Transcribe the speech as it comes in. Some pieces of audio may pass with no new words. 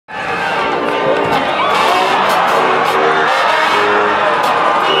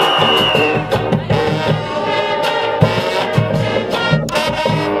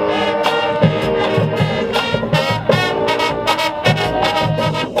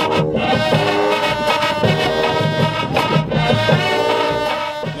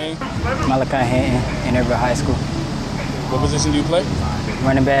Fayetteville High School. What position do you play?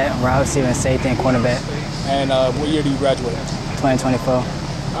 Running back, wide receiver, safety, and cornerback. And what year do you graduate? 2024. All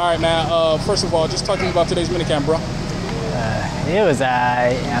right, man. First of all, just talk to me about today's minicamp, bro. It was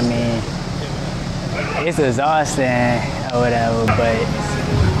alright. I mean, it's exhausting or whatever, but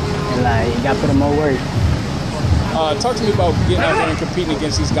like you gotta put in more work. Talk to me about getting out there and competing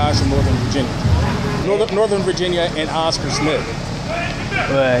against these guys from Northern Virginia. Northern Virginia and Oscar Smith.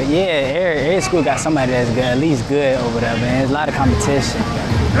 Well, yeah, every school got somebody that's good, at least good over there, man. There's a lot of competition.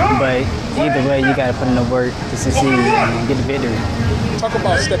 But either way, you gotta put in the work to succeed and get the victory. Talk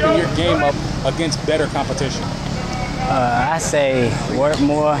about stepping your game up against better competition. I say work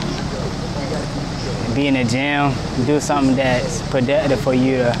more, be in the gym, do something that's productive for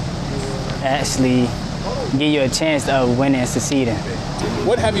you to actually give you a chance of winning and succeeding.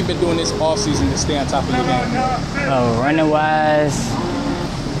 What have you been doing this offseason to stay on top of your game? Running-wise,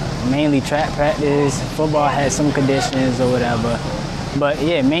 mainly track practice. Football has some conditions or whatever. But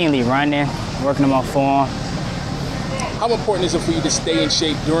yeah, mainly running, working on my form. How important is it for you to stay in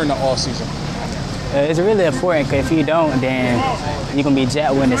shape during the off-season? It's really important because if you don't, then you're going to be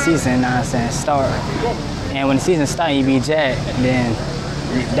jacked when the season start. And when the season starts, you be jacked, then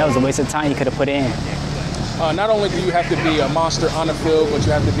that was a waste of time you could have put in. Not only do you have to be a monster on the field, but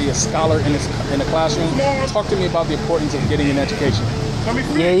you have to be a scholar in the classroom. Talk to me about the importance of getting an education.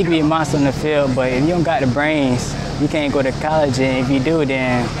 Yeah, you can be a monster on the field, but if you don't got the brains, you can't go to college. And if you do,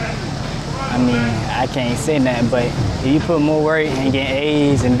 then, I mean, I can't say nothing, but if you put more work and get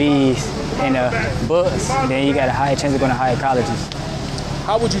A's and B's in the books, then you got a higher chance of going to higher colleges.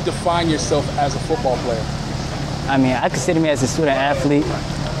 How would you define yourself as a football player? I mean, I consider me as a student athlete.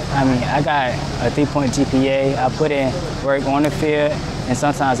 I mean, I got a 3-point GPA. I put in work on the field and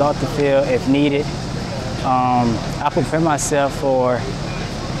sometimes off the field if needed. I prepare myself for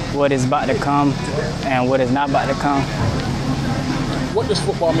what is about to come and what is not about to come. What does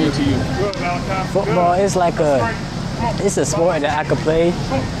football mean to you? Football is like it's a sport that I could play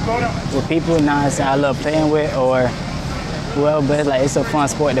with people I love playing with or whoever, but it's a fun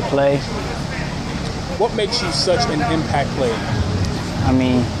sport to play. What makes you such an impact player? I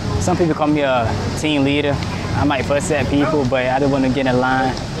mean, some people call me a team leader. I might fuss at people, but I just want to get in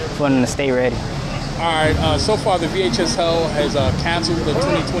line for them to stay ready. All right, so far the VHSL has canceled the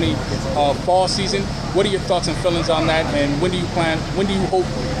 2020 fall season. What are your thoughts and feelings on that, and when do you hope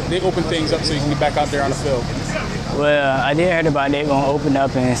they open things up so you can get back out there on the field? Well, I did hear about they're going to open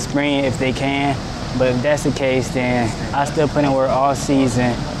up in spring if they can, but if that's the case, then I still put in work all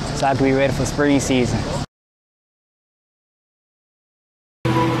season so I can be ready for spring season.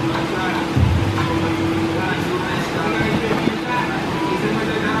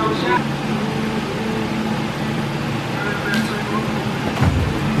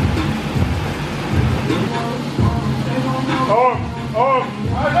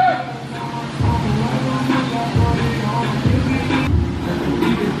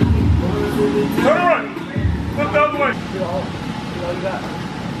 Turn around. Look the other way.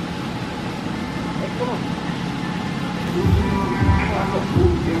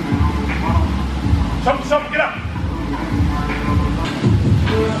 Shuffle, get out.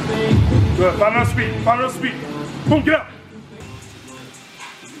 Good. Find another speed. Find another speed. Boom, get out.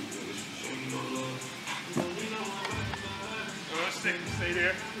 Stay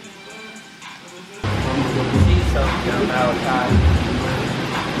there. Malachi.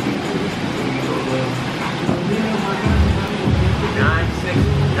 9'6",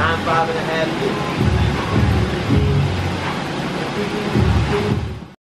 9'5" and a half.